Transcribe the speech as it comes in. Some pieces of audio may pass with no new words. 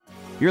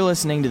You're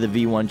listening to the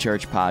V1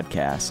 Church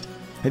podcast.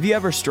 Have you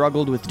ever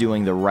struggled with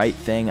doing the right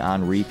thing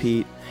on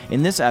repeat?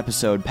 In this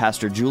episode,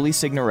 Pastor Julie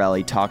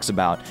Signorelli talks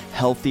about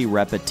healthy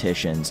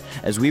repetitions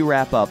as we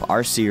wrap up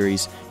our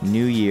series,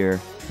 New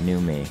Year, New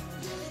Me.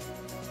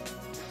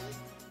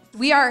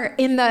 We are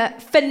in the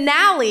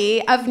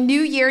finale of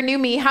New Year, New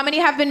Me. How many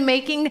have been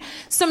making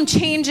some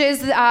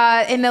changes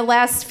in the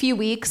last few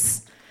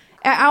weeks?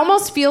 I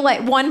almost feel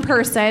like one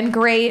person.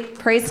 Great.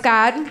 Praise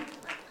God.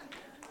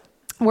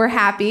 We're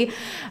happy.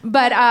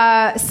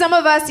 But some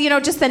of us,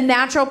 just the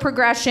natural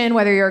progression,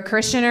 whether you're a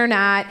Christian or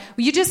not,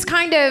 you just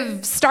kind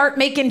of start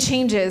making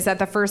changes at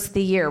the first of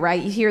the year,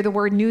 right? You hear the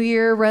word New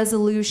Year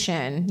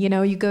resolution.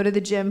 You go to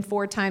the gym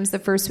 4 times the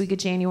first week of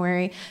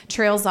January,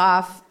 trails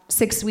off.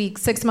 6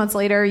 months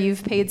later,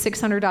 you've paid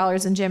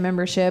 $600 in gym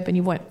membership and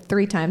you went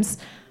 3 times.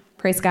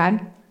 Praise God.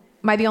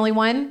 Am I the only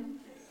one?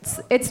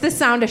 It's the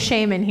sound of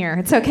shame in here.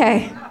 It's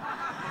okay.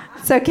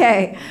 It's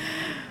okay.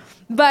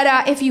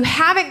 But if you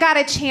haven't got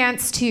a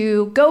chance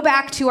to go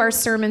back to our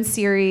sermon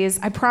series,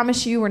 I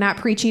promise you we're not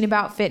preaching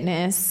about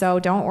fitness, so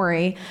don't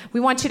worry.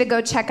 We want you to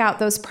go check out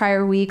those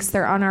prior weeks.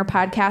 They're on our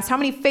podcast. How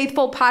many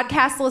faithful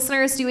podcast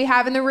listeners do we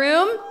have in the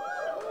room?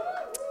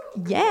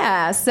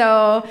 Yeah,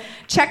 so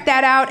check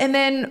that out. And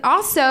then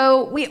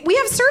also, we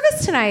have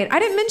service tonight. I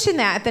didn't mention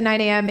that at the 9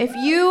 a.m. If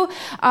you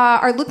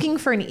are looking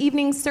for an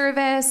evening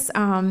service,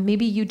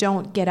 maybe you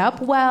don't get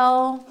up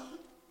well.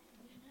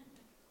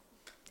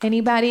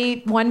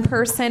 Anybody? One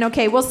person?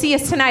 Okay, we'll see you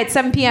tonight,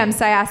 7 p.m.,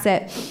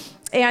 Syosset.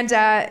 And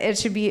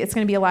it's going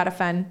to be a lot of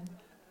fun.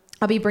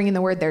 I'll be bringing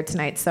the word there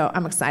tonight, so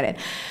I'm excited.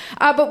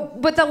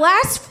 But the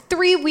last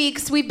 3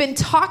 weeks, we've been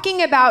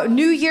talking about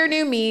New Year,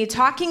 New Me,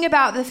 talking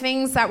about the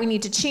things that we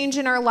need to change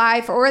in our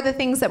life or the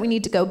things that we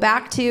need to go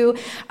back to.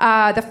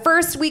 The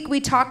first week, we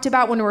talked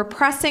about when we're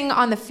pressing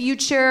on the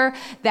future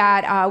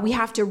that we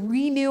have to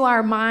renew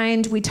our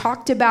mind. We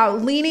talked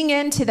about leaning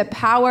into the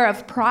power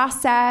of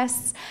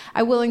process.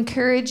 I will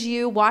encourage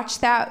you, watch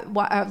that,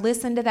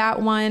 listen to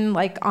that one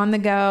like on the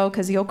go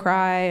because you'll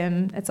cry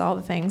and it's all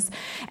the things.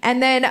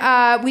 And then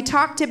we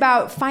talked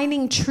about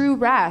finding true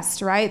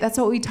rest, right? That's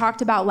what we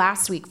talked about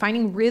last week,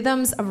 finding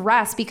rhythms of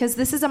rest, because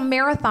this is a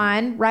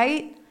marathon,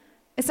 right?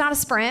 It's not a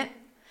sprint.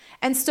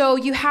 And so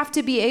you have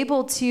to be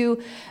able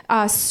to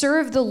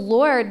serve the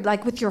Lord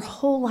like with your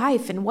whole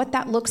life and what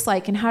that looks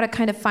like and how to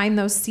kind of find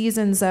those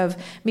seasons of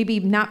maybe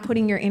not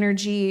putting your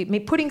energy,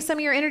 maybe putting some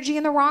of your energy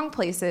in the wrong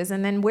places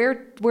and then where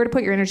to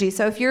put your energy.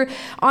 So if you're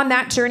on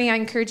that journey, I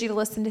encourage you to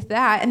listen to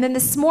that. And then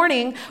this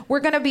morning, we're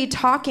going to be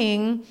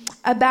talking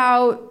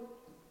about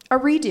a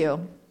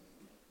redo.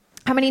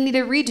 How many need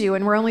a redo?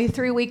 And we're only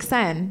 3 weeks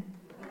in,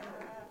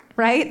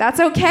 right? That's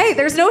okay.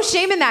 There's no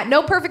shame in that.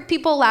 No perfect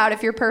people allowed.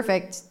 If you're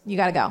perfect, you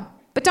got to go.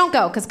 But don't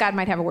go because God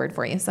might have a word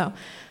for you. So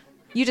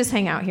you just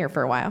hang out here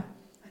for a while.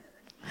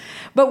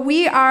 But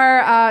we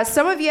are,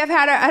 some of you have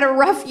had a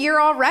rough year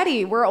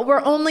already. We're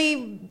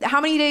only,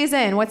 how many days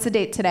in? What's the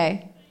date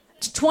today?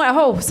 20.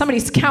 Oh,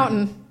 somebody's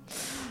counting.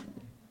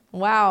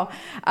 Wow.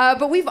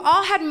 But we've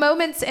all had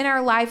moments in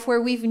our life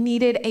where we've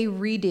needed a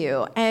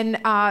redo. And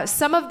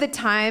some of the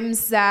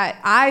times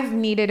that I've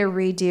needed a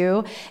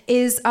redo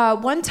is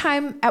at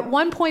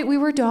one point we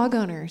were dog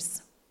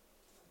owners.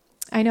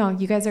 I know,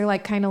 you guys are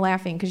like kind of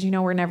laughing because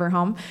we're never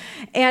home.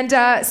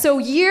 And so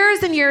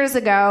years and years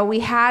ago, we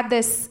had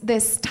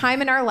this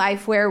time in our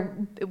life where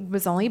it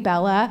was only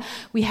Bella.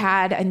 We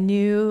had a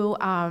new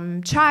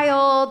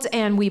child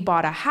and we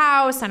bought a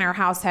house and our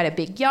house had a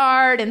big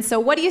yard. And so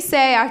what do you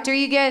say after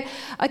you get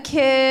a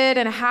kid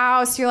and a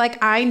house? You're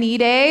like, I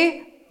need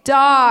a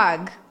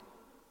dog.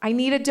 I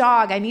need a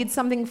dog. I need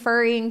something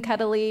furry and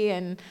cuddly.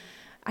 And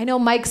I know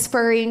Mike's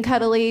furry and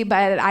cuddly,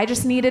 but I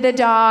just needed a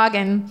dog.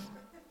 And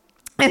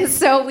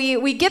so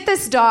we get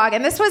this dog,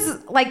 and this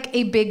was like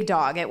a big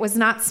dog. It was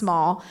not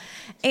small.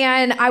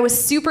 And I was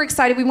super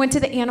excited. We went to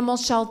the animal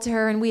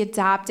shelter and we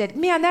adopted.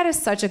 Man, that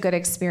is such a good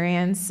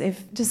experience.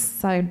 Just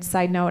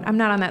side note, I'm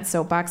not on that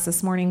soapbox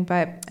this morning,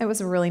 but it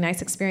was a really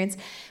nice experience.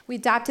 We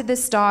adopted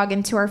this dog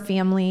into our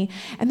family,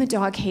 and the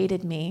dog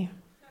hated me.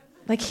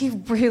 Like, he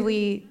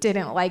really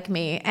didn't like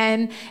me.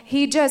 And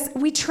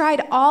we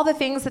tried all the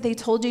things that they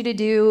told you to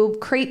do,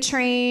 crate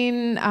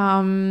train,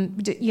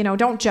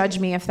 don't judge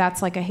me if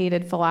that's like a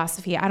hated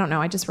philosophy. I don't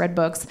know. I just read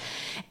books.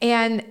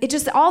 And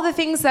all the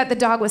things that the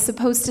dog was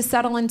supposed to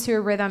settle into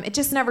a rhythm, it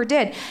just never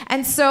did.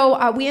 And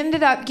so we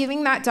ended up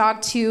giving that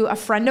dog to a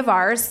friend of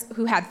ours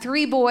who had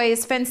 3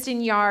 boys, fenced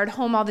in yard,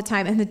 home all the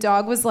time. And the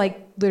dog was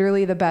like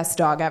literally the best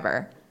dog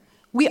ever.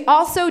 We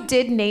also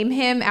did name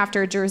him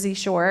after a Jersey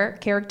Shore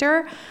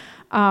character.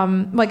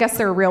 I guess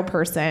they're a real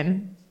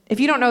person. If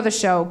you don't know the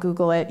show,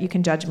 Google it. You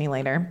can judge me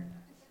later.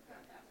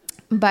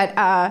 But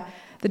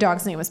the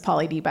dog's name was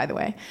Pauly D, by the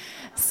way.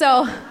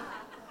 So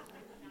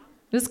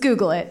just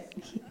Google it.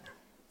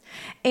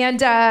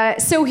 And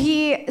so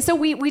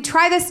we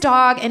try this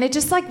dog, and it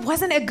just like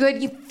wasn't a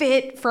good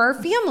fit for our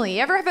family.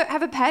 You ever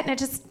have a pet and it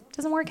just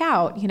doesn't work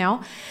out, you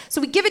know?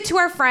 So we give it to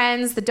our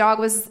friends. The dog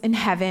was in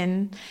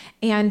heaven,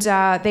 and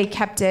they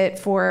kept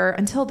it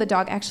until the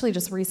dog actually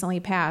just recently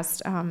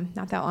passed,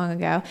 not that long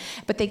ago.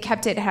 But they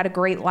kept it, had a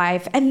great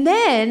life. And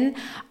then,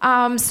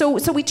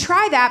 so we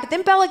try that, but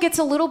then Bella gets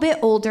a little bit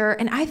older,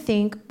 and I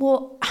think,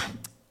 well,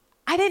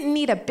 I didn't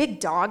need a big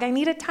dog. I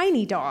need a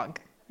tiny dog,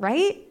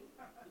 right?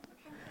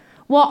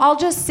 Well, I'll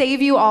just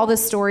save you all the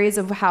stories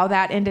of how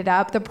that ended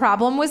up. The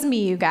problem was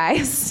me, you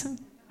guys,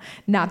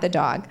 not the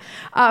dog.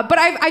 But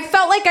I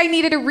felt like I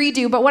needed a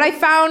redo. But what I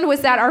found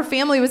was that our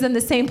family was in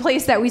the same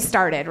place that we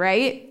started,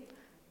 right?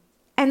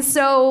 And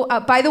so,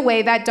 by the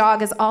way, that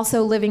dog is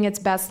also living its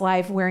best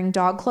life wearing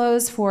dog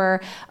clothes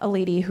for a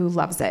lady who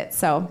loves it.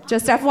 So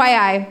just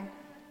FYI,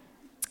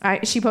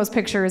 she posts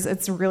pictures.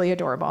 It's really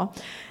adorable.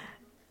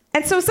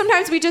 And so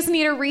sometimes we just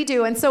need a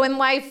redo. And so in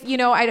life, you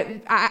know,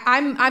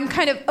 I'm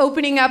kind of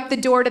opening up the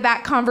door to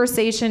that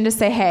conversation to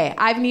say, hey,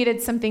 I've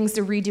needed some things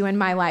to redo in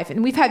my life.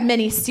 And we've had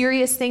many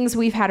serious things.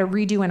 We've had a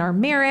redo in our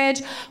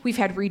marriage. We've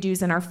had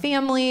redos in our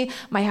family.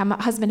 My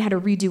husband had a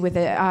redo with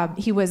it.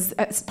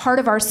 Part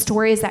of our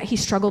story is that he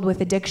struggled with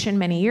addiction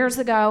many years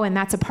ago, and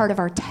that's a part of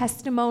our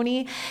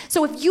testimony.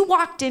 So if you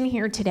walked in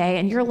here today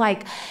and you're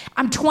like,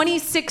 I'm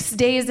 26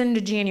 days into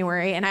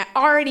January and I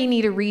already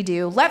need a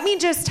redo, let me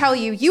just tell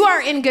you, you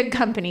are in good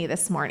company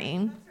this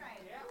morning.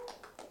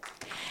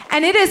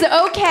 And it is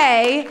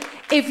okay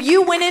if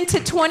you went into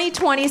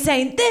 2020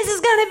 saying, this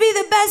is going to be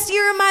the best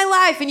year of my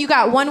life, and you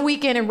got one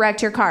weekend and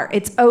wrecked your car.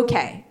 It's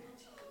okay.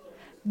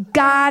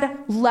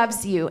 God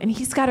loves you, and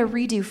he's got a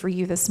redo for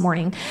you this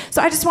morning. So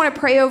I just want to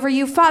pray over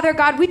you. Father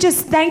God, we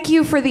just thank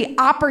you for the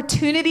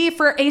opportunity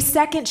for a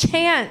second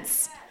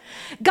chance.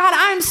 God,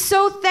 I'm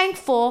so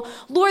thankful,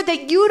 Lord,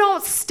 that you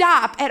don't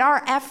stop at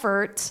our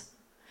effort,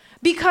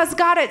 because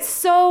God, it's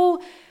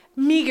so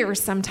meager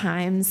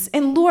sometimes.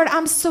 And Lord,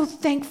 I'm so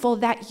thankful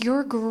that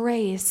your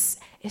grace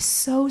is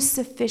so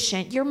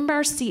sufficient. Your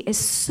mercy is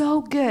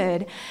so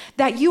good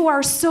that you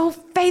are so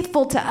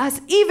faithful to us,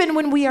 even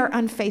when we are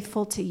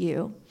unfaithful to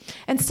you.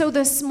 And so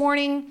this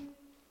morning,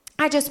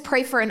 I just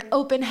pray for an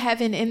open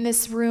heaven in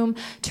this room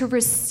to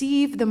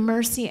receive the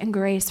mercy and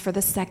grace for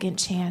the second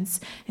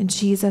chance. In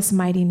Jesus'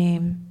 mighty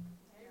name,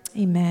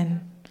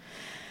 amen.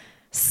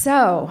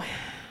 So,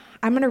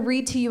 I'm going to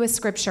read to you a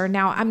scripture.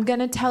 Now, I'm going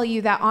to tell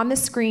you that on the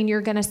screen,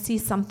 you're going to see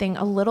something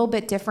a little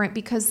bit different,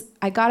 because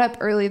I got up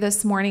early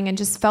this morning and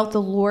just felt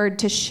the Lord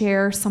to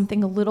share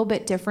something a little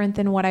bit different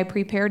than what I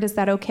prepared. Is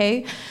that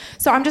okay?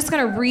 So I'm just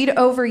going to read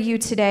over you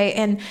today.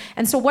 And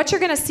so what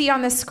you're going to see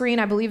on the screen,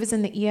 I believe, is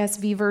in the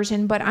ESV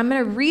version, but I'm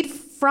going to read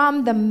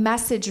from the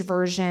Message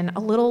version, a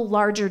little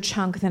larger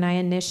chunk than I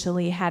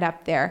initially had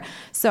up there.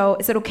 So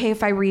is it okay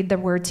if I read the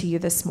word to you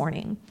this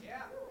morning?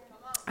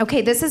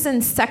 Okay, this is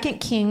in 2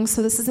 Kings,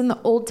 so this is in the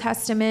Old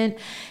Testament.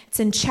 It's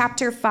in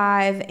chapter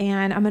 5,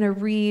 and I'm going to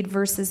read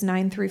verses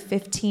 9 through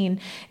 15.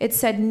 It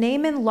said,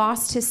 Naaman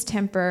lost his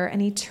temper, and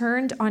he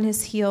turned on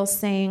his heel,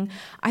 saying,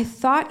 I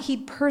thought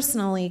he'd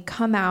personally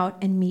come out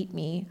and meet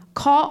me,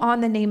 call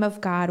on the name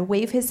of God,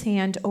 wave his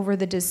hand over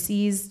the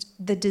diseased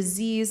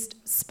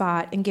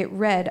spot, and get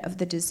rid of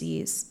the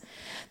disease.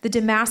 The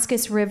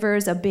Damascus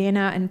rivers,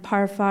 Abana and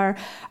Pharpar,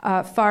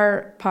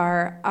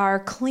 are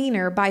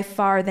cleaner by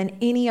far than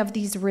any of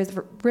these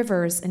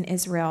rivers in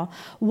Israel.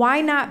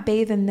 Why not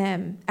bathe in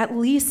them? At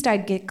least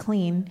I'd get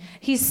clean.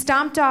 He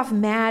stomped off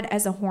mad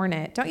as a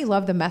hornet. Don't you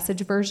love the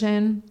Message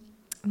version?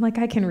 I'm like,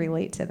 I can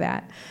relate to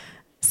that.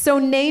 So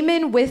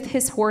Naaman with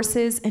his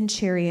horses and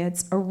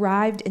chariots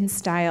arrived in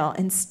style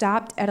and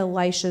stopped at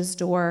Elisha's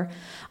door.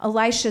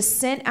 Elisha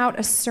sent out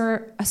a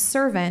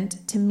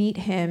servant to meet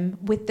him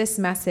with this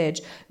message: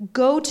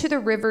 go to the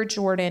river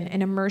Jordan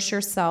and immerse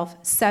yourself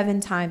 7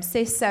 times.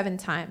 Say 7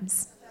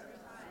 times.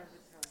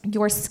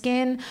 Your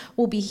skin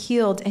will be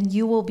healed and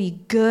you will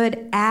be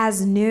good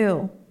as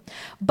new.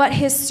 But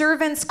his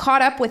servants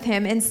caught up with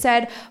him and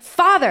said,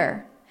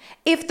 Father,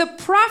 if the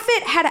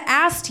prophet had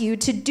asked you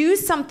to do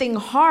something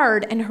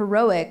hard and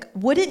heroic,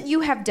 wouldn't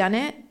you have done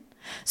it?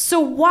 So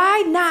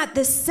why not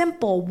the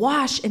simple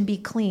wash and be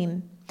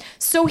clean?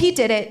 So he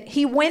did it.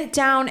 He went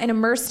down and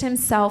immersed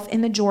himself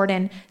in the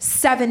Jordan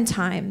 7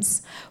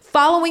 times.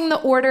 Following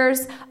the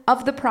orders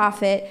of the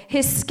prophet,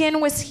 his skin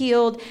was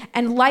healed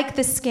and like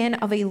the skin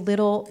of a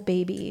little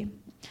baby.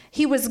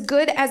 He was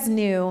good as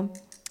new,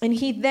 and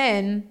he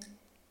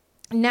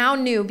now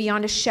knew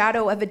beyond a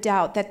shadow of a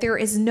doubt that there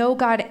is no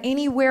God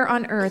anywhere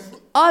on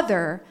earth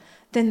other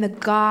than the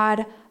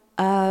God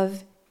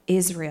of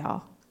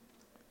Israel.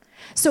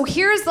 So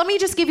let me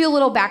just give you a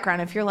little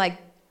background. If you're like,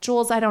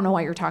 Jules, I don't know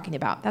what you're talking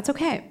about. That's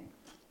okay.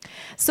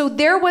 So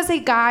there was a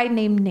guy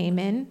named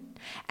Naaman,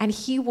 and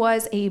he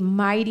was a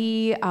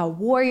mighty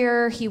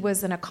warrior. He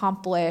was an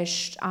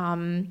accomplished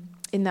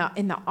in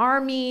the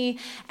army,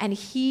 and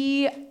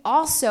he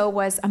also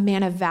was a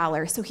man of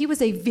valor. So he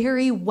was a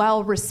very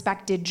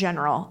well-respected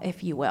general,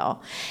 if you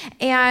will.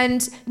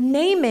 And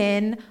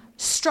Naaman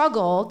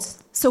struggled.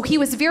 So he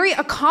was very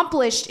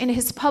accomplished in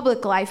his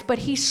public life, but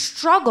he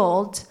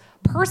struggled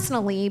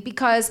personally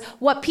because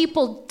what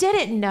people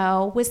didn't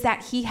know was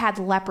that he had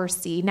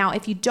leprosy. Now,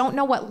 if you don't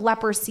know what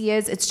leprosy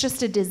is, it's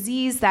just a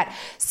disease that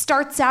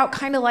starts out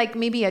kind of like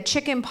maybe a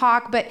chicken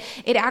pox, but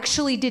it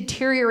actually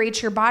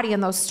deteriorates your body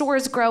and those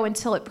sores grow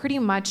until it pretty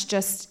much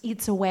just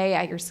eats away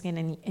at your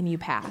skin and you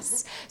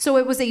pass. So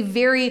it was a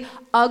very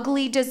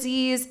ugly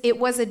disease. It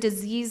was a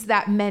disease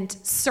that meant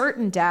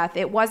certain death.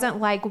 It wasn't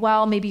like,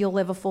 well, maybe you'll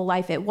live a full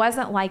life. It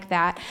wasn't like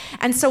that.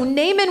 And so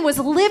Naaman was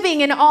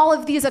living in all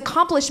of these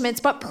accomplishments,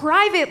 but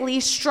privately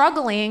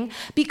struggling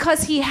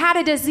because he had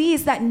a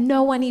disease that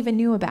no one even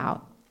knew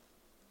about.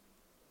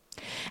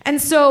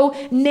 And so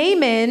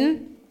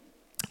Naaman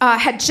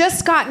had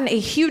just gotten a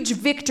huge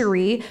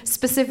victory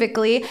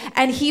specifically,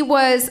 and he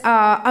was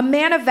a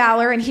man of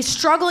valor, and he's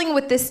struggling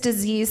with this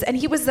disease, and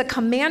he was the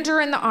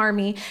commander in the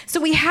army.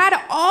 So he had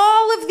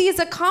all of these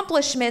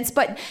accomplishments,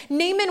 but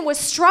Naaman was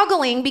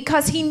struggling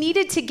because he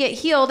needed to get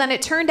healed, and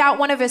it turned out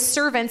one of his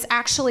servants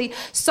actually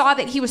saw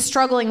that he was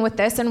struggling with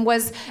this and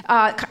was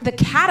the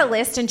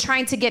catalyst in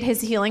trying to get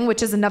his healing,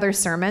 which is another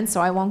sermon, so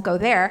I won't go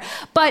there.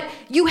 But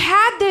you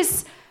had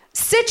this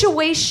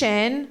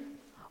situation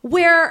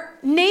where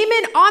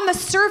Naaman on the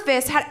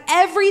surface had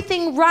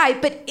everything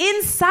right, but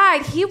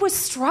inside he was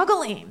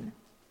struggling.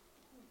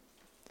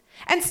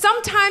 And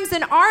sometimes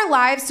in our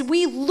lives,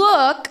 we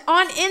look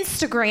on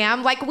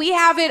Instagram like we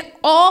have it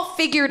all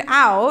figured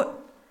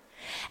out,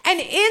 and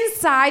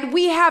inside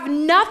we have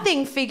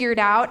nothing figured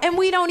out, and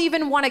we don't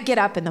even want to get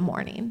up in the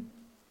morning.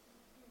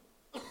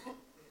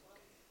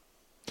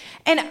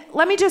 And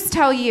let me just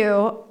tell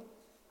you,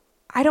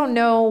 I don't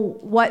know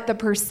what the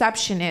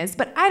perception is,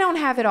 but I don't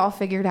have it all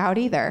figured out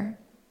either.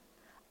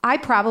 I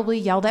probably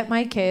yelled at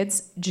my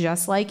kids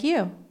just like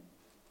you.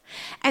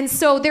 And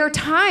so there are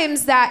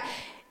times that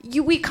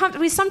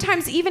we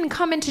sometimes even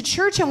come into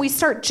church and we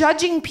start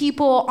judging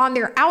people on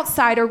their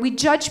outside, or we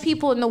judge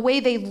people in the way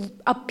they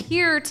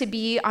appear to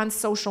be on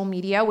social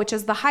media, which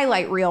is the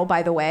highlight reel,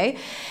 by the way.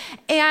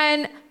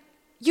 And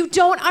you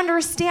don't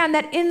understand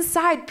that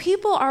inside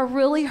people are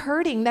really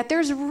hurting, that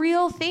there's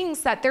real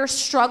things that they're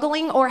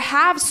struggling or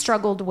have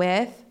struggled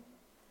with.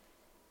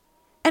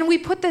 And we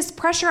put this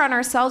pressure on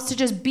ourselves to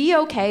just be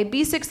okay,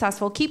 be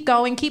successful, keep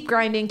going, keep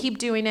grinding, keep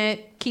doing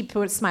it, keep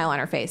put a smile on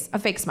our face, a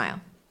fake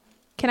smile.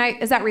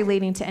 Is that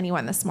relating to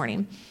anyone this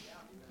morning?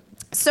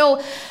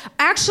 So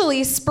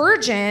actually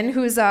Spurgeon,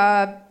 who's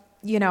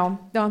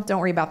don't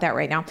worry about that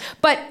right now.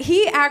 But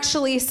he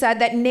actually said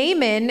that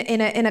Naaman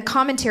in a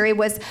commentary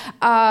was,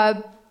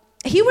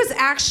 he was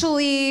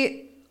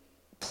actually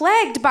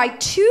plagued by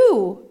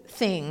two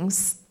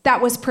things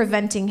that was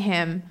preventing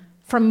him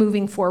from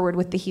moving forward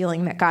with the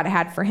healing that God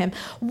had for him.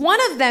 One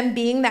of them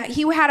being that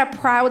he had a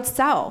proud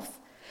self.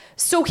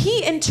 So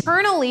he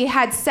internally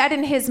had said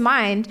in his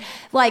mind,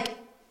 like,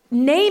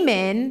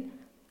 Naaman,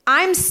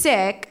 I'm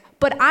sick,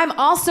 but I'm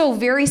also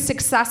very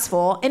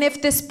successful. And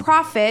if this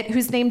prophet,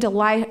 who's named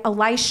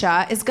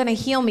Elisha, is going to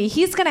heal me,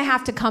 he's going to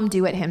have to come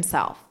do it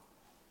himself.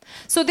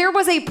 So there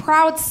was a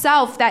proud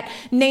self that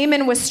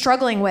Naaman was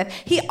struggling with.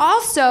 He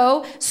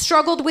also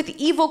struggled with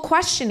evil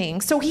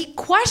questioning. So he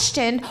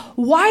questioned,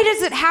 why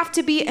does it have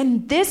to be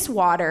in this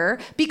water?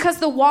 Because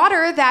the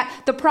water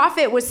that the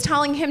prophet was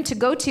telling him to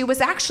go to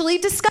was actually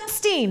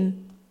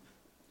disgusting.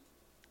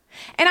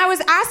 And I was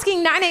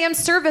asking 9 a.m.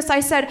 service, I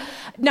said,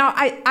 now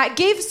I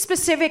gave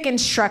specific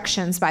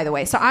instructions, by the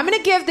way. So I'm going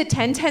to give the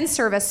 10:10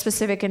 service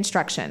specific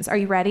instructions. Are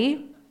you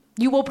ready?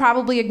 You will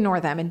probably ignore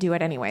them and do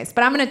it anyways,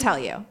 but I'm going to tell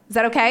you. Is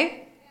that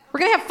okay? We're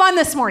going to have fun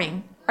this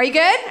morning. Are you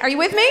good? Are you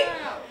with me?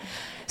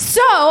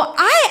 So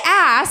I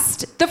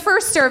asked the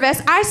first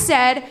service, I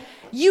said,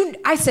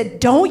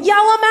 don't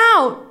yell them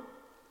out.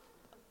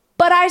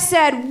 But I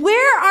said,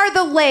 where are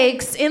the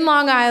lakes in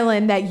Long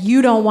Island that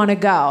you don't want to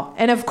go?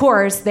 And of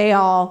course, they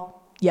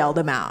all yelled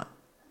them out.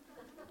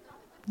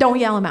 Don't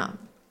yell them out.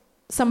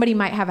 Somebody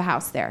might have a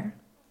house there.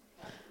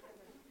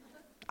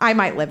 I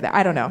might live there.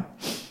 I don't know.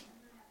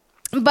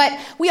 But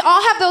we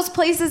all have those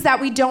places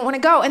that we don't want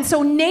to go. And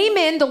so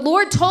Naaman, the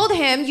Lord told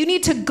him, you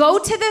need to go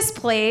to this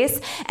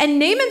place. And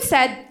Naaman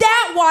said,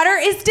 that water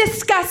is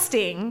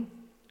disgusting.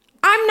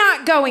 I'm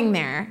not going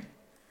there.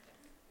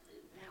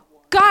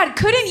 God,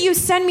 couldn't you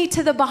send me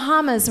to the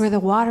Bahamas where the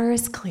water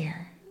is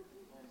clear?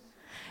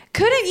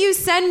 Couldn't you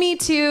send me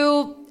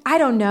to, I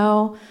don't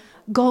know,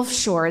 Gulf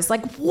Shores?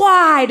 Like,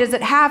 why does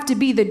it have to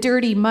be the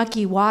dirty,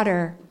 mucky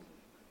water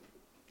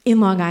in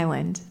Long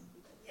Island?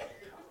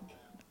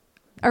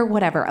 Or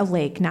whatever, a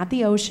lake, not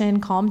the ocean.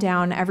 Calm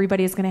down.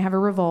 Everybody's going to have a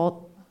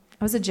revolt.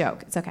 It was a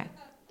joke. It's okay.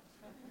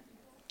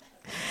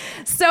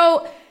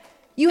 So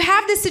you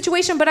have this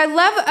situation, but I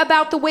love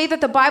about the way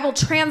that the Bible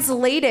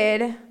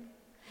translated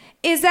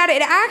is that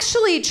it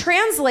actually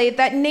translates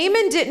that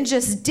Naaman didn't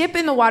just dip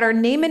in the water.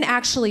 Naaman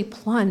actually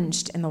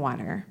plunged in the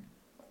water.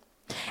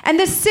 And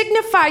this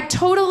signified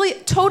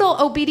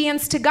total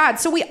obedience to God.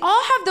 So we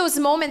all have those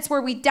moments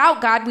where we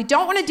doubt God. We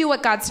don't want to do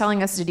what God's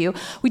telling us to do.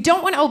 We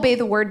don't want to obey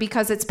the word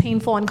because it's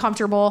painful,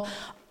 uncomfortable,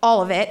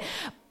 all of it.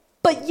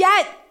 But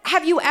yet,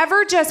 have you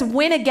ever just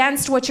went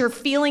against what you're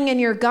feeling in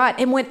your gut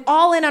and went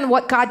all in on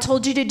what God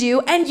told you to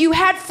do and you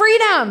had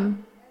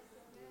freedom?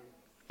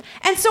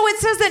 And so it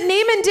says that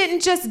Naaman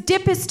didn't just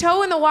dip his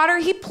toe in the water,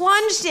 he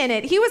plunged in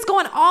it. He was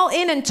going all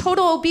in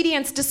total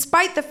obedience,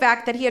 despite the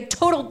fact that he had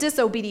total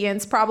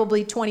disobedience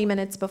probably 20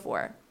 minutes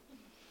before.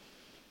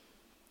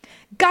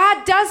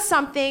 God does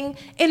something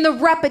in the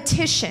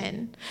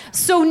repetition.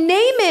 So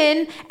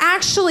Naaman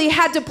actually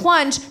had to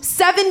plunge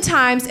 7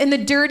 times in the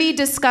dirty,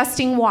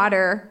 disgusting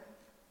water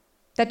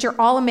that you're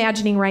all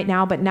imagining right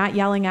now, but not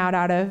yelling out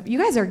of. You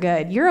guys are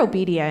good. You're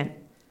obedient.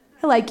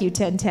 I like you,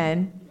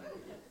 10:10.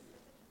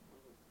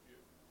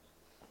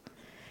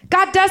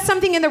 God does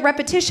something in the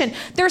repetition.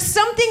 There's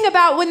something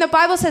about when the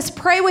Bible says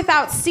pray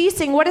without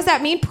ceasing. What does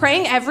that mean?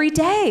 Praying every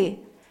day.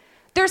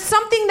 There's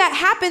something that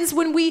happens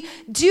when we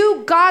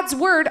do God's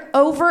word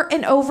over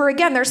and over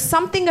again. There's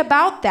something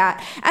about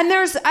that. And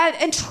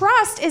and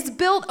trust is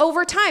built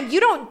over time.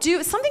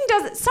 Somebody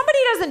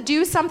doesn't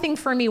do something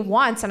for me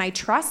once and I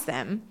trust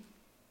them.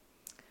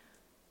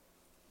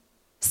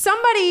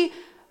 Somebody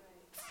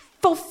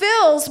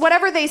fulfills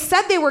whatever they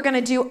said they were going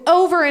to do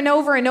over and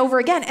over and over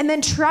again. And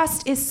then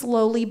trust is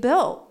slowly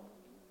built.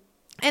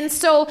 And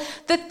so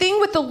the thing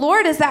with the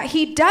Lord is that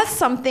he does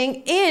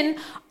something in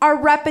our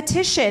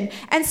repetition.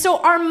 And so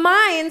our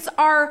minds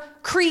are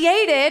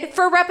created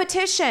for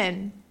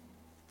repetition.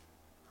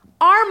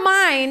 Our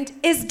mind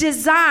is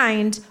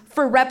designed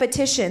for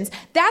repetitions.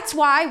 That's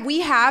why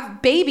we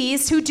have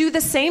babies who do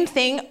the same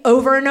thing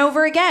over and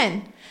over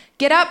again.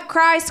 Get up,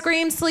 cry,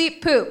 scream,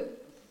 sleep, poop.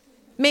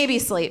 Maybe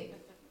sleep.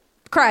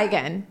 Cry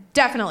again.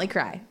 Definitely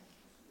cry.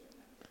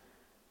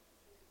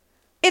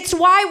 It's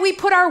why we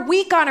put our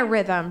week on a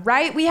rhythm,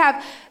 right? We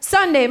have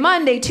Sunday,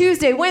 Monday,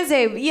 Tuesday,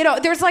 Wednesday.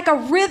 There's like a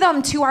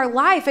rhythm to our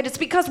life, and it's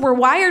because we're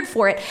wired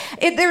for it.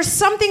 There's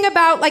something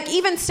about like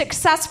even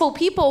successful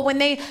people when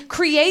they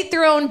create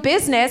their own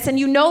business and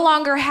you no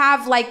longer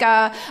have like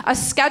a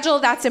schedule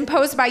that's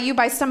imposed by you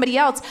by somebody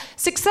else.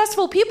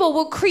 Successful people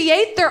will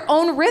create their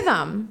own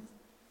rhythm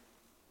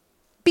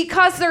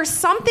because there's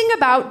something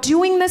about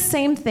doing the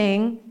same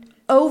thing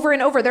over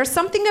and over. There's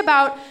something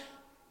about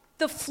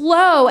the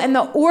flow and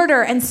the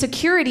order and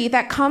security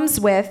that comes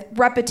with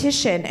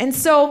repetition. And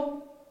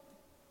so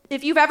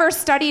if you've ever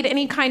studied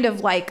any kind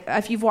of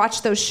if you've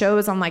watched those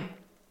shows on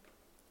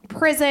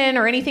prison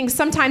or anything,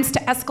 sometimes to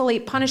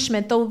escalate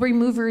punishment, they'll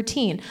remove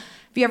routine.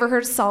 Have you ever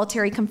heard of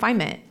solitary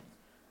confinement?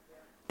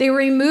 They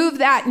remove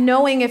that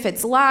knowing if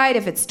it's light,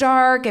 if it's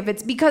dark,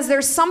 because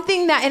there's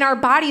something that in our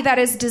body that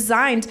is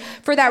designed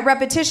for that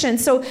repetition.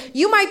 So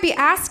you might be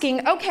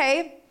asking,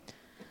 okay,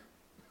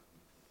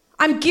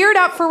 I'm geared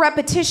up for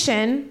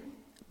repetition,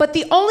 but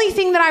the only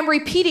thing that I'm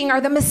repeating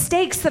are the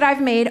mistakes that I've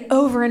made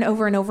over and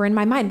over and over in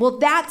my mind. Well,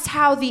 that's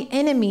how the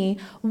enemy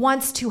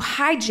wants to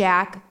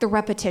hijack the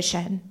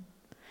repetition.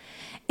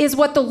 Is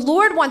what the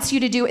Lord wants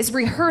you to do is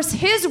rehearse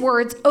his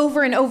words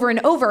over and over and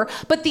over,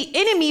 but the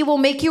enemy will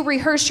make you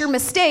rehearse your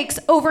mistakes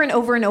over and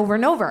over and over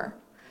and over.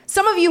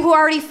 Some of you who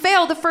already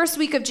failed the first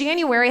week of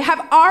January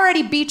have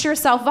already beat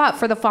yourself up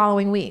for the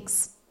following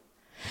weeks.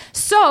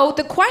 So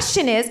the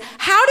question is,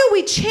 how do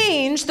we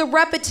change the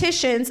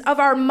repetitions of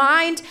our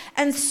mind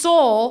and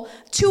soul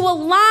to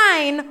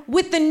align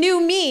with the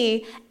new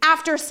me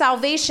after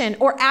salvation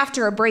or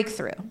after a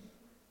breakthrough?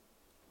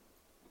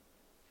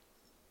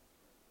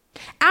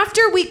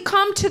 After we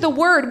come to the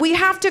word, we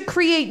have to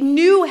create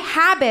new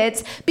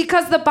habits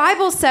because the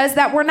Bible says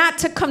that we're not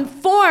to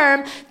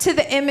conform to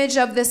the image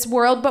of this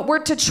world, but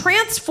we're to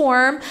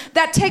transform.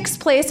 That takes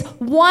place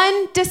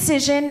one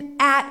decision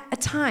at a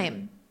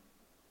time.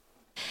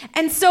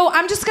 And so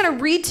I'm just going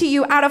to read to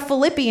you out of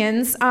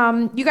Philippians.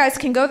 You guys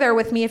can go there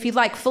with me if you'd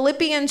like.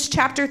 Philippians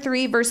chapter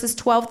 3, verses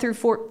 12 through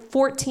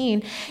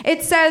 14.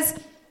 It says,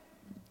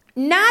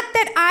 "Not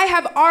that I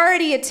have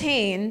already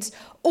attained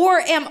or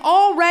am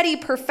already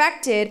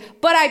perfected,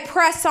 but I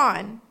press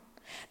on,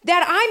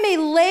 that I may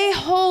lay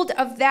hold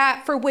of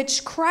that for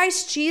which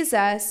Christ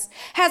Jesus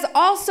has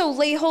also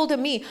laid hold of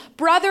me.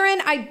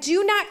 Brethren, I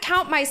do not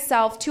count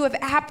myself to have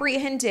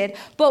apprehended,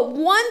 but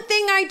one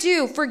thing I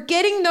do,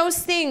 forgetting those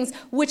things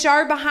which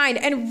are behind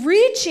and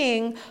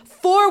reaching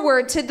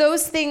forward to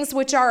those things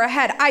which are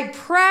ahead. I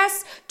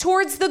press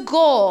towards the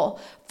goal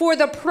for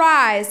the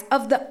prize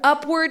of the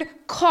upward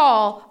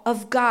call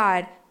of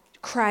God,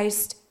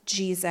 Christ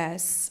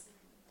Jesus."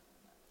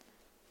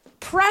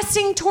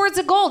 Pressing towards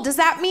a goal. Does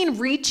that mean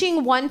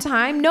reaching one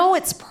time? No,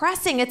 it's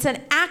pressing. It's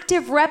an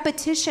active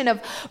repetition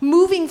of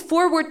moving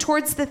forward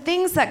towards the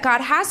things that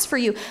God has for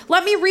you.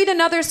 Let me read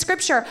another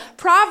scripture.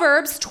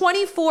 Proverbs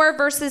 24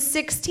 verses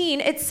 16.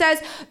 It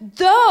says,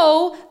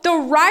 "Though the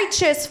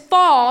righteous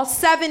fall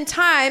 7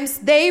 times,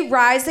 they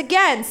rise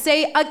again."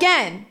 Say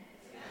again.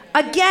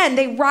 Again,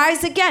 they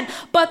rise again.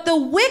 "But the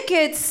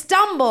wicked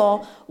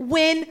stumble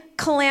when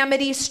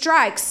calamity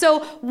strikes." So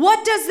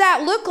what does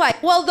that look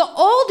like? Well, the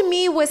old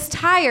me was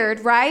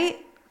tired, right?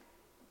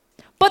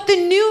 But the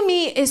new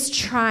me is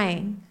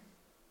trying.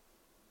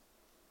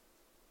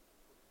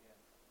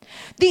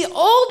 The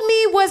old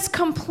me was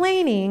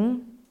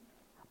complaining,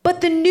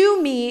 But the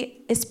new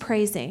me is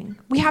praising.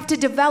 We have to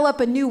develop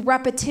a new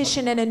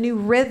repetition and a new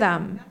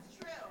rhythm.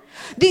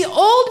 The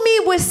old me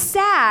was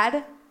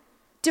sad,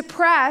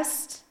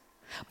 depressed,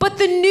 but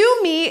the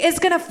new me is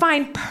going to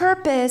find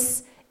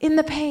purpose in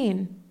the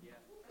pain.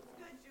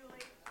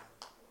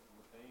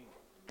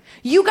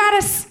 You got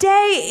to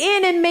stay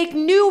in and make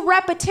new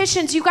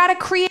repetitions. You got to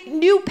create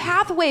new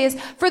pathways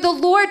for the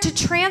Lord to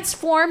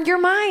transform your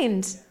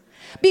mind.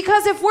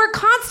 Because if we're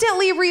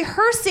constantly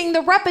rehearsing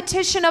the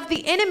repetition of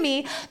the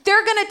enemy, the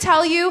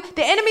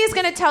enemy is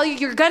going to tell you,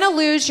 you're going to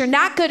lose, you're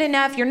not good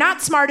enough, you're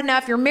not smart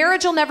enough, your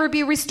marriage will never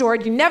be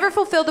restored, you never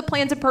fulfill the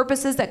plans and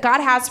purposes that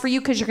God has for you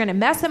because you're going to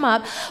mess them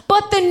up.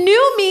 But the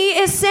new me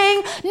is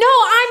saying, no,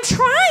 I'm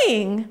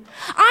trying.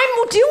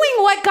 I'm doing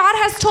what God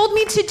has told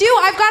me to do.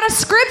 I've got a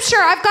scripture,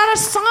 I've got a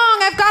song,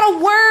 I've got a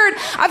word,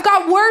 I've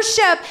got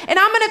worship, and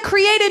I'm going to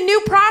create a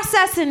new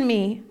process in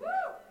me.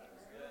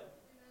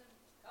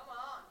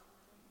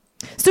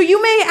 So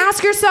you may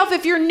ask yourself,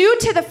 if you're new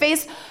to the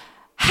faith,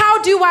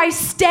 how do I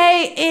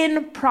stay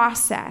in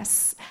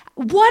process?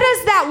 What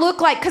does that look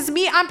like? Because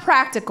I'm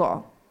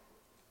practical.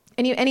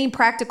 Any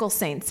practical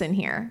saints in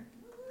here?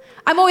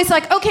 I'm always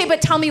like, okay,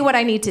 but tell me what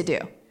I need to do.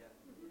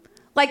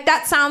 Like,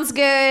 that sounds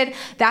good.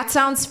 That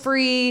sounds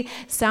free.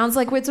 Sounds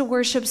like it's a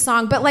worship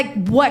song. But like,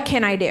 what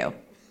can I do?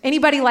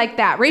 Anybody like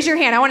that? Raise your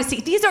hand. I want to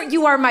see.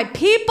 You are my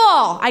people.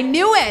 I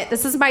knew it.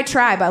 This is my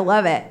tribe. I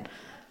love it.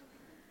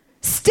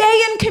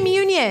 Stay in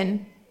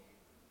communion.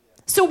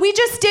 So we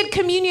just did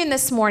communion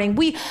this morning.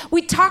 We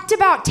talked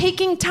about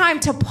taking time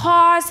to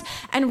pause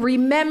and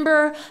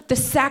remember the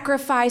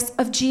sacrifice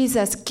of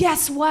Jesus.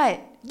 Guess what?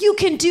 You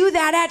can do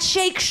that at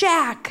Shake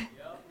Shack.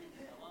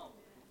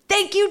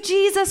 Thank you,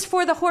 Jesus,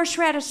 for the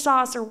horseradish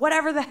sauce or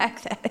whatever the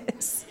heck that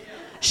is.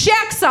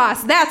 Shack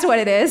sauce, that's what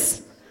it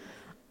is.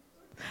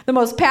 The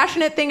most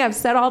passionate thing I've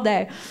said all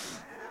day.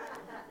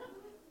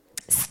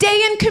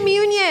 Stay in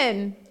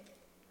communion.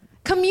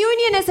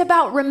 Communion is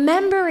about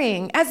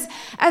remembering.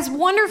 As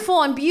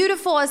wonderful and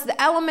beautiful as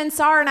the elements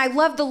are, and I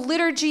love the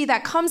liturgy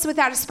that comes with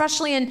that,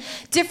 especially in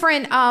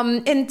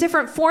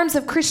different forms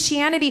of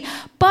Christianity,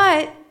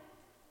 but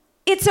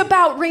it's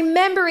about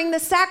remembering the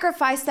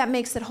sacrifice that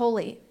makes it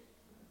holy.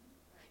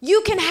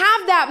 You can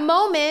have that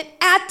moment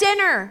at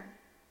dinner.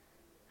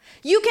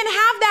 You can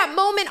have that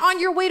moment on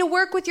your way to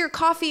work with your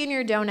coffee and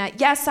your donut.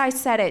 Yes, I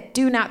said it.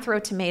 Do not throw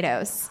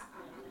tomatoes.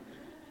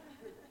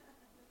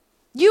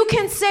 You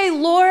can say,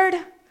 Lord,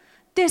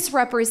 this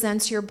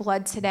represents your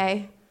blood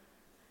today.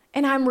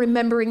 And I'm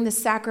remembering the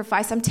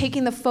sacrifice. I'm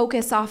taking the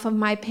focus off of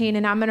my pain,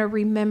 and I'm going to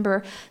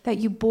remember that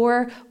you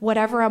bore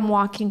whatever I'm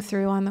walking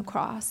through on the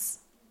cross.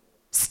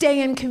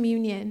 Stay in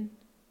communion.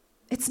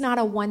 It's not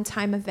a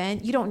one-time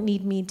event. You don't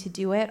need me to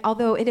do it,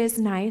 although it is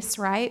nice,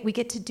 right? We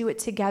get to do it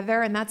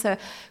together, and that's a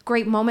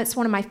great moment. It's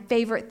one of my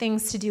favorite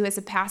things to do as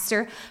a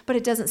pastor, but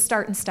it doesn't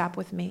start and stop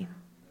with me.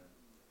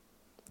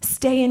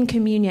 Stay in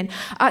communion.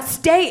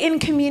 Stay in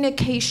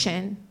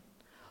communication.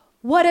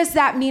 What does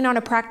that mean on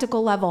a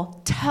practical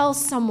level? Tell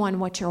someone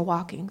what you're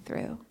walking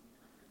through.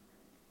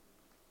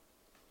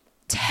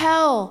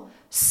 Tell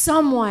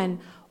someone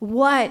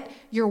what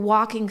you're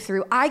walking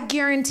through. I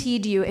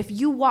guaranteed you, if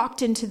you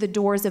walked into the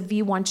doors of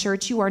V1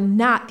 Church, you are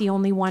not the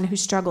only one who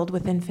struggled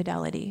with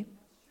infidelity.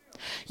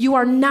 You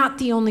are not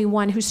the only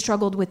one who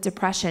struggled with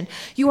depression.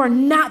 You are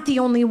not the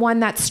only one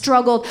that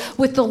struggled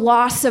with the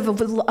loss of a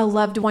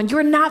loved one.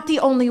 You're not the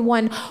only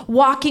one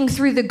walking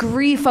through the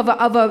grief of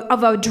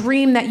a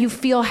dream that you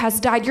feel has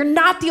died. You're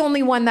not the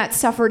only one that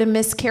suffered a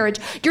miscarriage.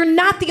 You're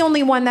not the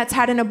only one that's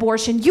had an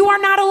abortion. You are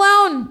not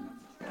alone.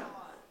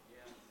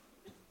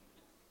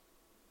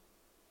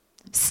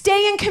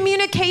 Stay in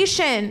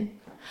communication.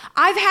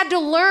 I've had to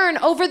learn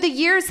over the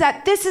years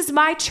that this is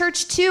my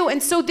church too.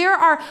 And so there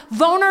are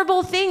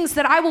vulnerable things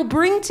that I will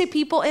bring to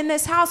people in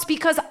this house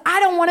because I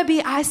don't want to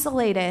be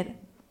isolated.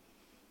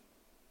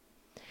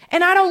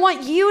 And I don't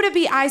want you to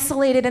be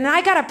isolated. And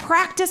I got to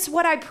practice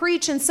what I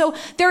preach. And so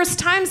there's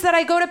times that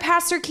I go to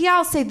Pastor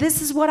Kiel, say,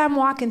 this is what I'm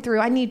walking through.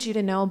 I need you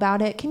to know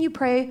about it. Can you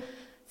pray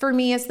for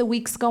me as the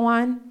weeks go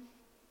on?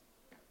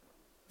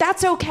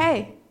 That's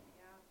okay.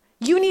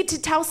 You need to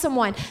tell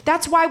someone.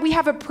 That's why we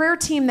have a prayer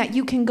team that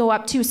you can go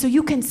up to so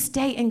you can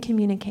stay in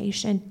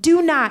communication.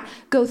 Do not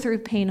go through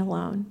pain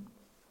alone.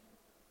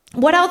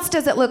 What else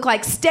does it look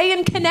like? Stay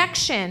in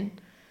connection.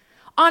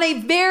 On a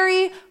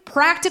very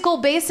practical,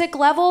 basic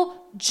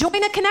level,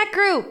 join a connect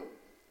group.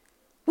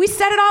 We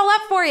set it all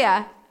up for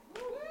you.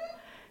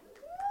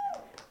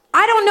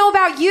 I don't know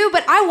about you,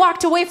 but I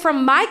walked away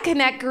from my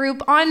connect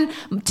group on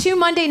 2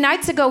 Monday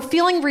nights ago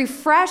feeling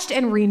refreshed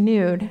and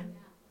renewed.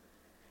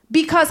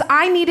 Because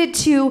I needed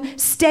to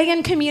stay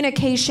in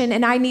communication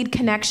and I need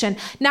connection.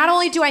 Not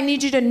only do I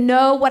need you to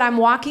know what I'm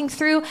walking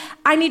through,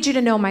 I need you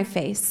to know my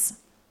face.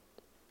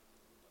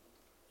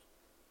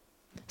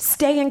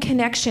 Stay in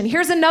connection.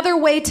 Here's another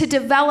way to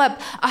develop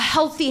a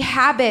healthy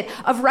habit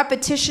of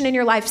repetition in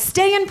your life.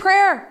 Stay in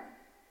prayer.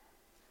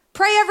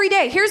 Pray every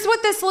day. Here's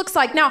what this looks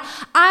like. Now,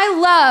 I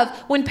love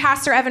when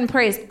Pastor Evan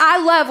prays.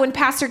 I love when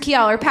Pastor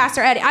Kiel or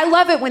Pastor Eddie, I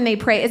love it when they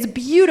pray. It's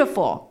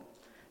beautiful.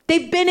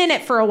 They've been in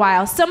it for a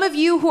while. Some of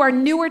you who are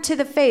newer to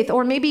the faith,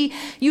 or maybe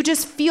you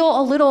just feel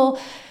a little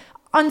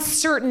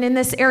uncertain in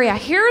this area.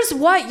 Here's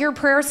what your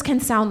prayers can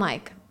sound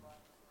like.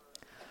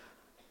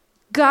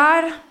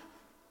 God,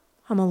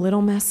 I'm a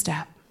little messed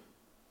up.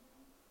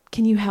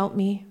 Can you help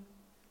me?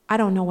 I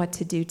don't know what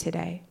to do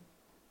today.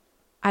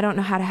 I don't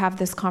know how to have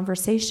this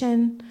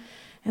conversation.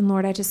 And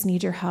Lord, I just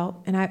need your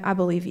help. And I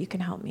believe you can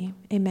help me.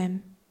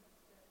 Amen.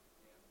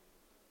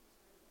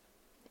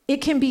 It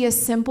can be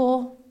as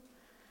simple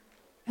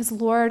as,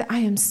 Lord, I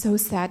am so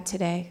sad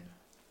today.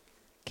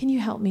 Can you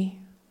help me?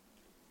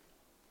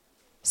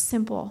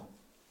 Simple.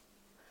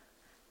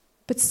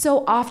 But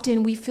so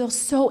often we feel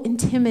so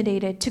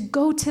intimidated to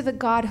go to the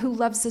God who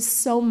loves us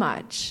so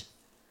much.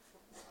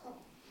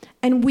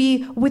 And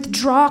we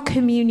withdraw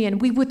communion,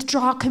 we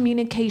withdraw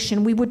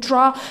communication, we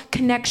withdraw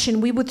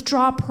connection, we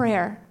withdraw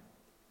prayer.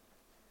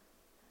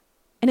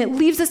 And it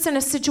leaves us in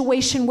a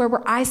situation where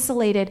we're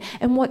isolated.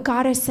 And what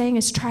God is saying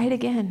is try it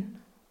again.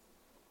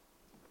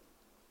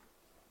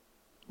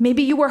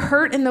 Maybe you were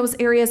hurt in those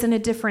areas in a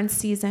different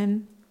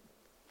season.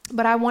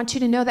 But I want you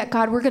to know that,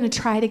 God, we're going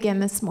to try it again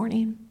this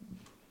morning.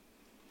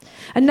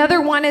 Another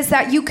one is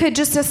that you could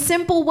just a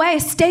simple way,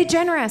 stay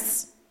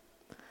generous.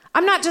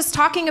 I'm not just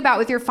talking about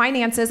with your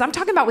finances. I'm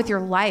talking about with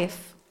your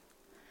life.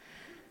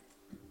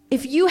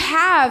 If you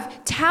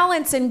have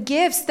talents and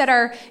gifts that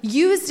are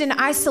used in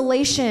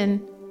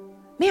isolation,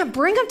 man,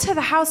 bring them to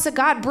the house of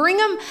God. Bring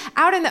them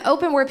out in the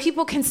open where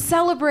people can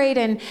celebrate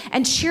and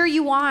cheer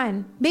you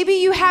on. Maybe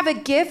you have a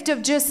gift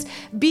of just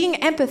being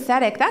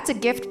empathetic. That's a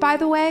gift, by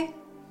the way.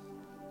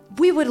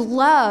 We would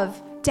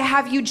love to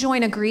have you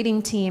join a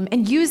greeting team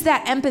and use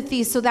that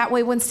empathy so that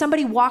way when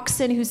somebody walks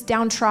in who's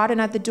downtrodden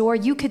at the door,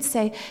 you could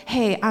say,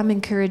 hey, I'm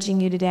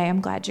encouraging you today.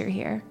 I'm glad you're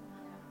here.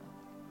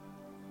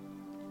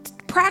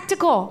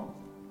 Practical.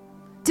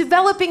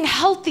 Developing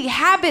healthy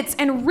habits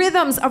and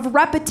rhythms of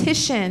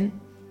repetition.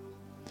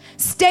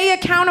 Stay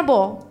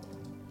accountable.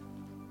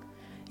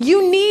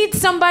 You need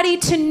somebody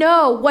to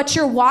know what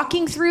you're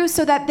walking through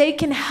so that they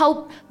can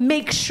help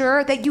make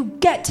sure that you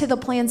get to the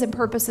plans and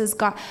purposes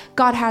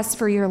God has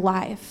for your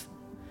life.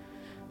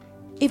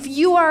 If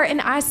you are in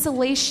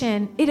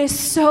isolation, it is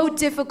so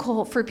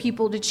difficult for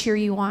people to cheer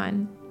you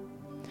on.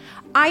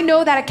 I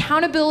know that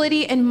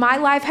accountability in my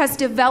life has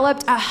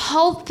developed a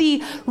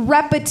healthy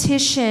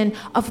repetition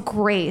of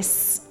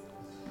grace.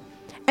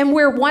 And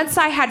where once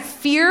I had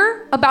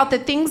fear about the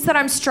things that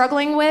I'm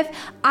struggling with,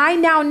 I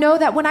now know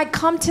that when I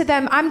come to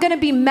them, I'm going to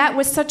be met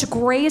with such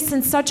grace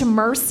and such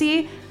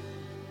mercy.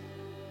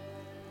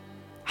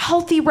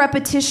 Healthy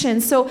repetition.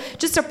 So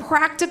just a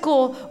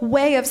practical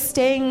way of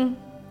staying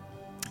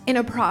in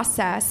a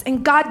process.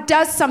 And God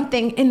does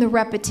something in the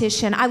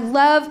repetition. I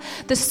love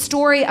the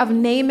story of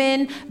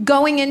Naaman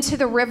going into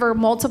the river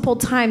multiple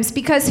times,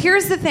 because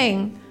here's the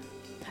thing.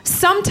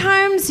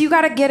 Sometimes you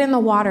got to get in the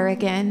water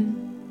again.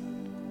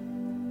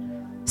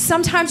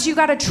 Sometimes you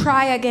got to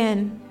try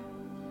again.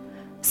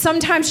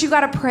 Sometimes you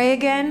got to pray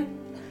again.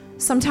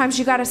 Sometimes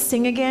you got to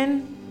sing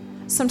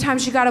again.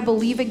 Sometimes you got to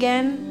believe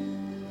again.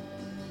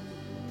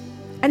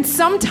 And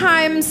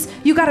sometimes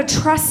you got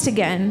to trust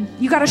again.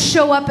 You got to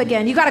show up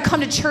again. You got to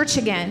come to church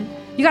again.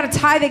 You got to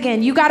tithe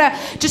again. You got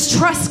to just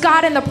trust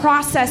God in the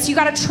process. You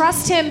got to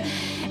trust him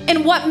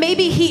in what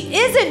maybe he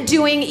isn't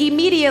doing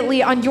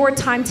immediately on your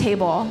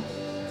timetable.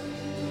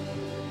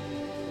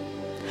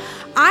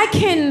 I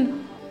can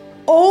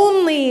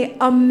only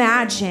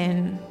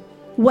imagine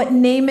what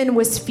Naaman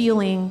was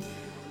feeling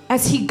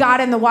as he got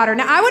in the water.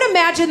 Now, I would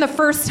imagine the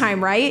first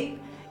time, right?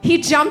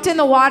 He jumped in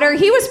the water.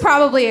 He was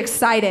probably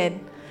excited.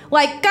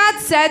 Like, God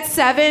said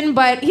 7,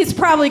 but he's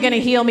probably going to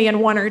heal me in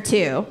 1 or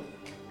 2.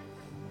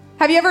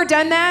 Have you ever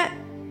done that?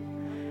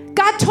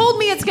 God told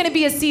me it's going to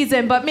be a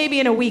season, but maybe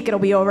in a week it'll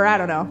be over. I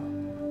don't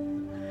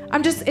know.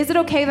 Is it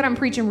okay that I'm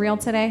preaching real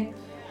today?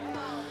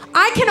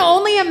 I can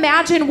only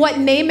imagine what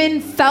Naaman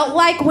felt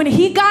like when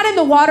he got in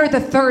the water the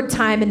 3rd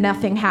time and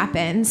nothing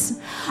happens.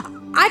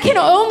 I can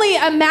only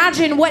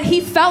imagine what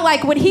he felt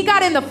like when he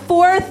got in the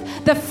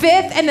 4th, the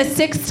 5th, and the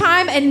 6th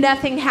time and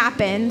nothing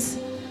happened.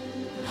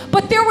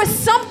 But there was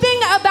something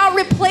about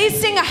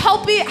replacing a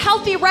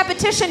healthy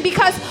repetition,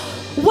 because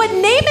what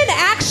Naaman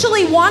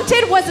actually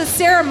wanted was a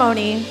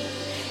ceremony.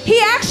 He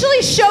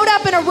actually showed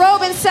up in a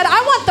robe and said, I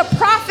want the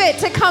prophet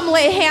to come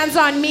lay hands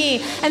on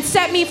me and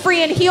set me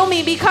free and heal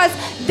me, because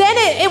then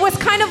it was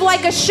kind of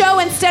like a show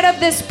instead of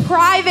this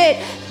private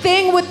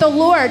thing with the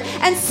Lord.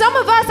 And some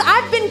of us,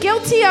 I've been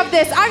guilty of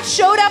this. I've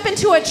showed up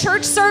into a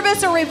church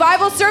service or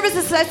revival service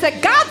and I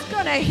said, God's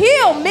going to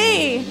heal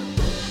me.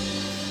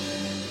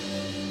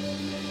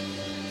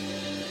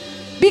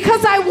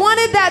 Because I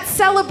wanted that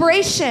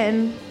celebration.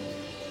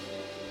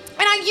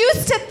 And I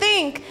used to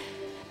think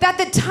that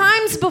the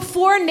times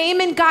before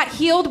Naaman got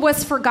healed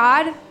was for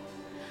God.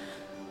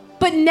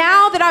 But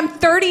now that I'm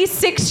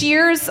 36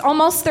 years,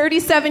 almost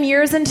 37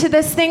 years into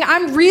this thing,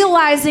 I'm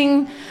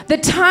realizing the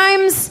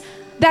times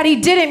that he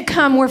didn't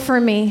come were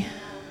for me.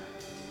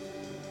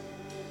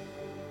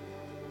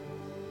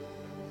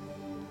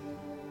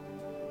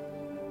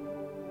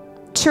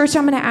 Church,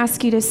 I'm going to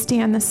ask you to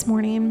stand this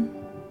morning.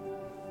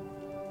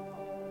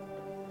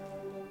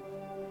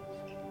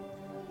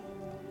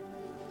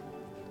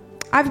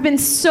 I've been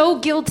so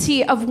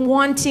guilty of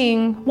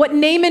wanting, what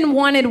Naaman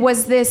wanted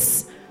was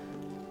this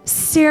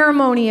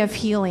ceremony of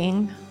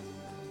healing.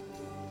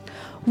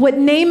 What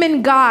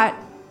Naaman got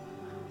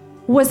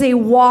was a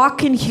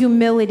walk in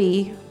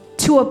humility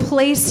to a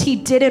place he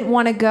didn't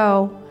want to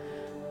go,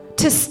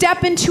 to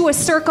step into a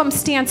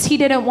circumstance he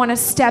didn't want to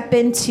step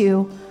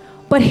into,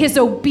 but his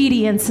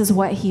obedience is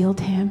what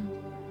healed him.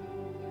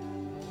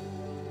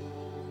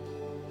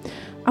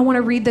 I want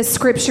to read this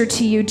scripture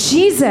to you.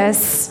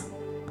 Jesus,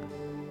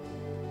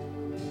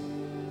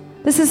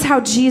 this is how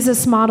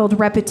Jesus modeled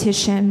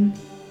repetition.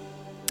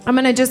 I'm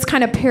going to just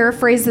kind of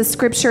paraphrase the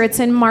scripture.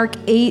 It's in Mark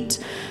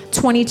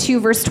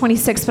 8:22, verse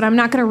 26, but I'm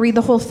not going to read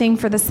the whole thing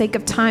for the sake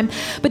of time.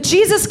 But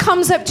Jesus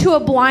comes up to a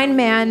blind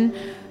man,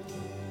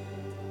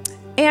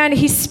 and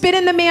he spit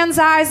in the man's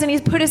eyes, and he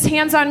put his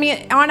hands on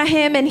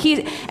him, and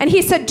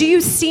he said, "Do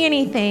you see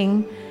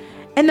anything?"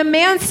 And the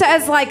man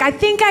says, I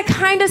think I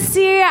kind of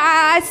see.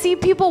 I see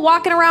people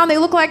walking around. They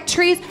look like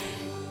trees.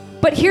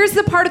 But here's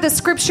the part of the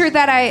scripture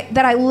that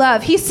I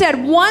love. He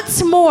said,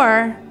 once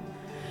more,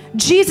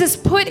 Jesus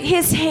put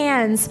his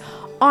hands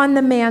on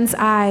the man's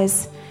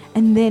eyes,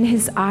 and then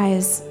his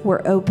eyes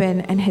were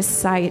open and his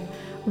sight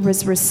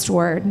was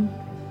restored.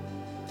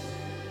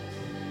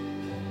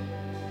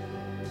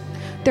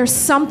 There's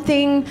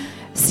something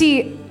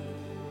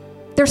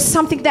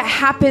that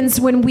happens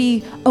when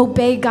we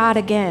obey God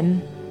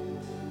again.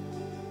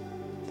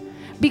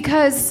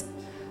 Because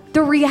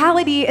the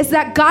reality is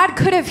that God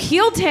could have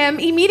healed him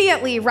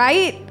immediately,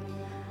 right?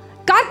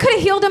 God could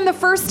have healed him the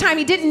first time.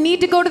 He didn't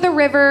need to go to the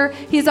river.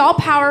 He's all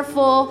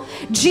powerful.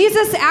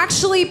 Jesus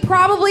actually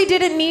probably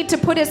didn't need to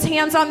put his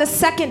hands on the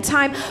second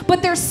time,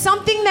 but there's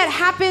something that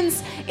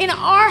happens in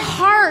our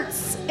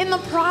hearts in the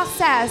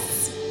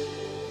process.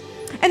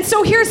 And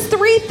so here's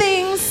 3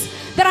 things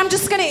that I'm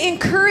just going to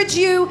encourage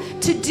you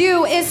to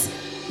do is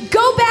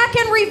go back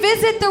and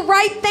revisit the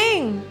right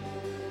thing.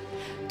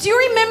 Do you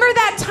remember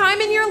that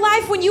time in your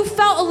life when you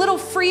felt a little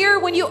freer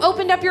when you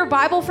opened up your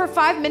Bible for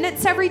 5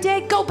 minutes every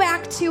day? Go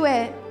back to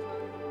it.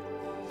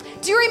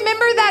 Do you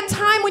remember that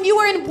time when you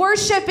were in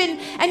worship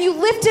and you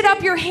lifted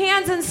up your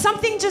hands and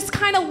something just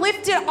kind of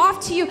lifted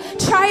off to you?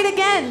 Try it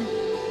again.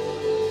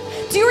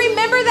 Do you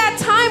remember that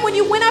time when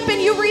you went up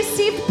and you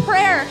received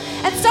prayer?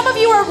 And some of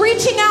you are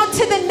reaching out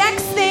to the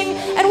next thing.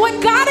 And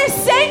what God is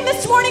saying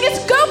this morning is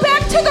go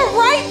back to the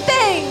right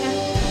thing.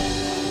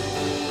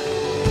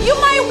 You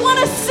might want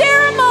a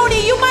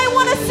ceremony, you might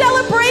want a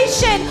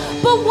celebration,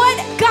 but what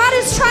God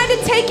is trying to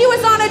take you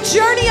is on a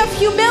journey of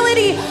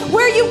humility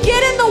where you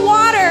get in the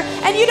water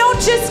and you don't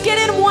just get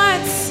in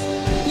once.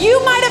 You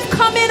might have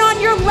come in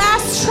on your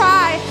last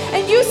try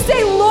and you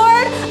say,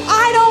 Lord,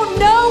 I don't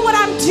know what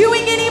I'm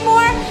doing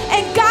anymore.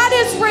 And God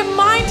is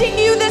reminding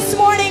you this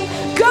morning,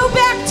 go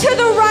back to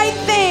the right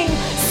thing.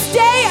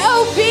 Stay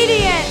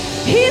obedient.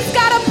 He's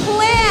got a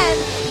plan.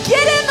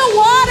 Get in the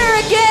water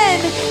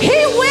again. He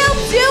will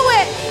do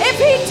it. If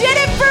he did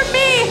it for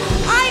me,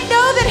 I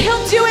know that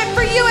he'll do it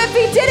for you. If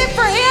he did it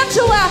for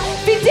Angela,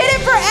 if he did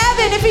it for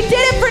Evan, if he did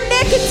it for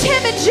Nick and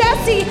Tim and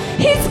Jesse,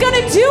 he's going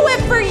to do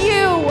it for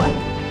you.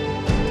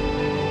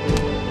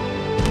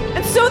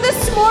 And so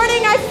this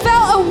morning, I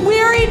felt a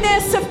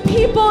weariness of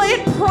people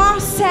in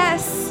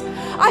process.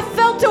 I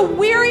felt a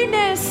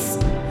weariness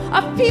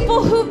of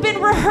people who've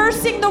been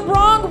rehearsing the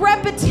wrong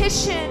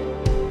repetition.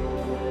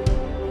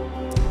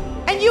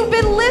 And you've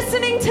been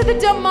listening to the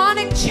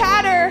demonic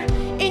chatter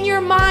in your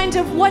mind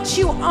of what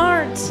you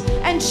aren't.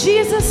 And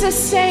Jesus is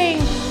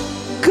saying,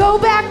 go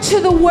back to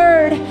the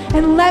word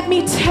and let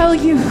me tell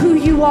you who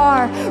you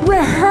are.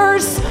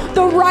 Rehearse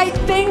the right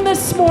thing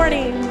this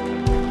morning.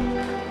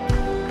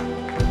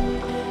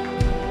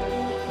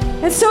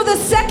 And so the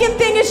second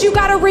thing is you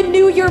got to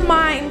renew your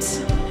mind.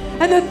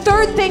 And the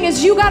third thing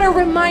is you got to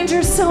remind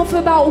yourself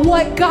about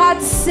what God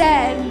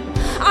said.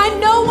 I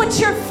know what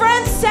your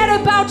friends said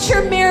about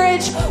your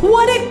marriage.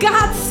 What did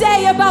God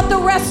say about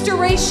the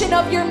restoration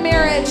of your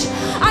marriage?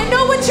 I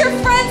know what your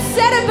friends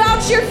said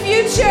about your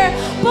future,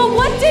 but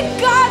what did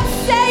God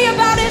say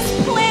about his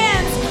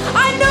plans?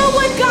 I know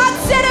what God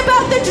said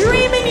about the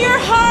dream in your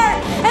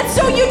heart. And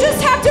so you just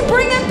have to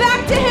bring it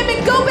back to him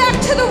and go back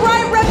to the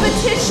right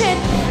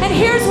repetition. And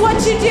here's what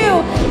you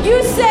do.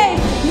 You say,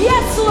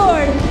 yes,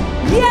 Lord.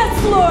 Yes,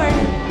 Lord.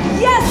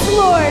 Yes,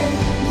 Lord.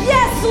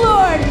 Yes,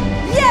 Lord.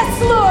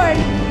 Yes, Lord.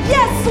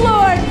 Yes,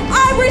 Lord.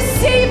 I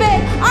receive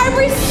it. I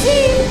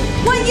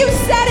receive what you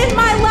said in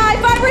my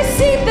life. I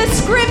receive the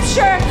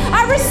scripture.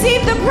 I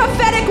receive the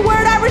prophetic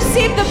word. I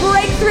receive the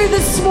breakthrough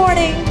this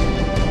morning.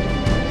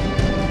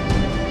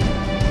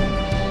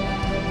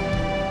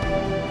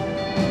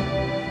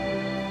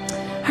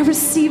 I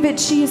receive it,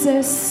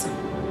 Jesus.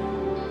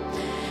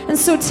 And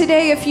so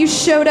today, if you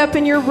showed up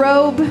in your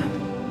robe,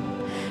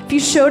 if you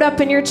showed up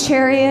in your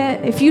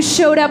chariot, if you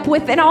showed up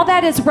with, and all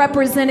that is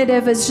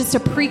representative is just a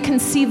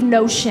preconceived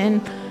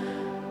notion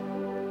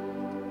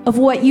of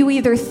what you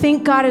either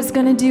think God is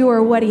going to do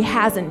or what he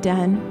hasn't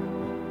done.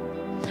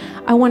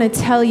 I want to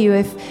tell you,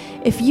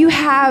 if you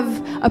have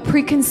a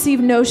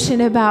preconceived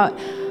notion about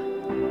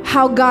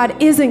how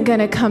God isn't going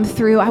to come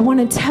through, I want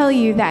to tell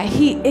you that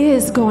He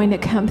is going to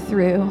come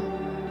through.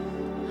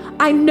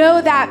 I know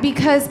that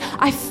because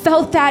I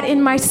felt that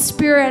in my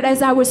spirit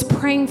as I was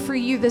praying for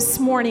you this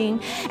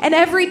morning. And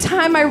every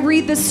time I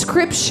read the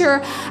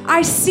scripture,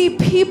 I see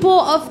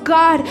people of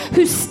God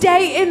who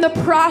stay in the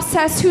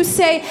process, who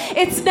say,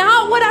 it's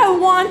not what I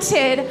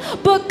wanted,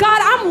 but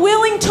God, I'm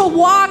willing to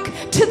walk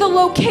to the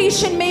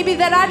location maybe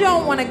that I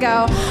don't want to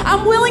go.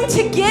 I'm willing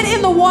to get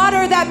in the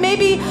water that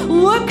maybe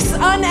looks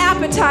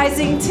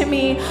unappetizing to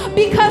me,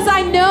 because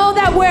I know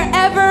that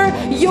wherever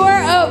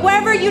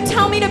you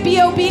tell me to be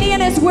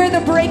obedient is where the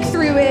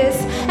breakthrough is.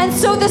 And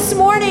so this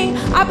morning,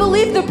 I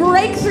believe the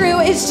breakthrough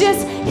is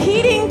just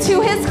heeding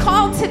to His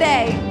call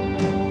today.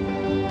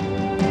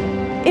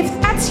 If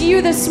that's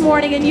you this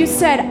morning and you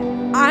said,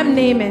 I'm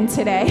Naaman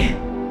today.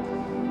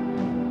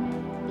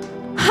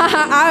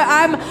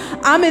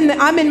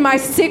 I'm in my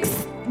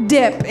 6th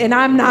dip and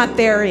I'm not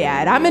there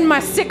yet. I'm in my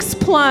 6th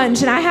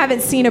plunge and I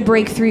haven't seen a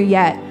breakthrough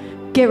yet.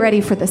 Get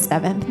ready for the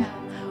 7th.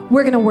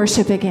 We're going to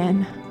worship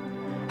again.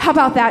 How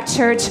about that,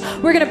 church?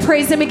 We're going to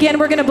praise Him again.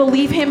 We're going to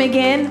believe Him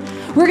again.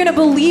 We're going to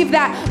believe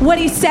that what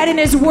He said in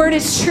His word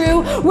is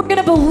true. We're going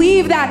to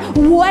believe that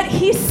what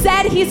He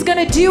said He's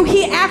going to do,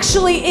 He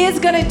actually is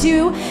going to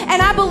do. And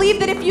I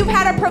believe that if you've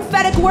had a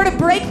prophetic word of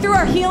breakthrough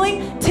or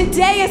healing,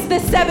 today is the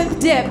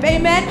 7th dip.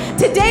 Amen?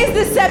 Today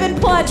is the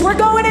 7th plunge. We're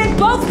going in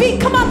both feet.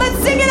 Come on, let's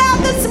sing it out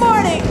this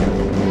morning.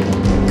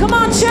 Come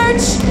on,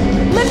 church.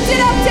 Lift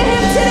it up to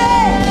Him today.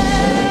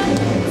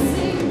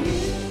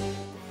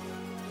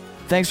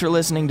 Thanks for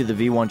listening to the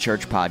V1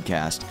 Church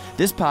podcast.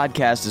 This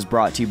podcast is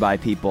brought to you by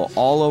people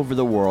all over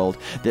the world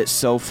that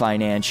sow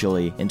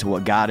financially into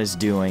what God is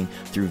doing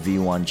through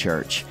V1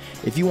 Church.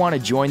 If you want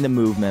to join the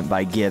movement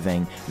by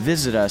giving,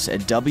 visit us at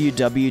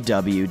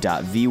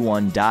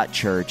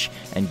www.v1.church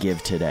and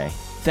give today.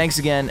 Thanks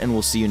again, and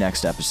we'll see you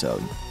next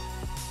episode.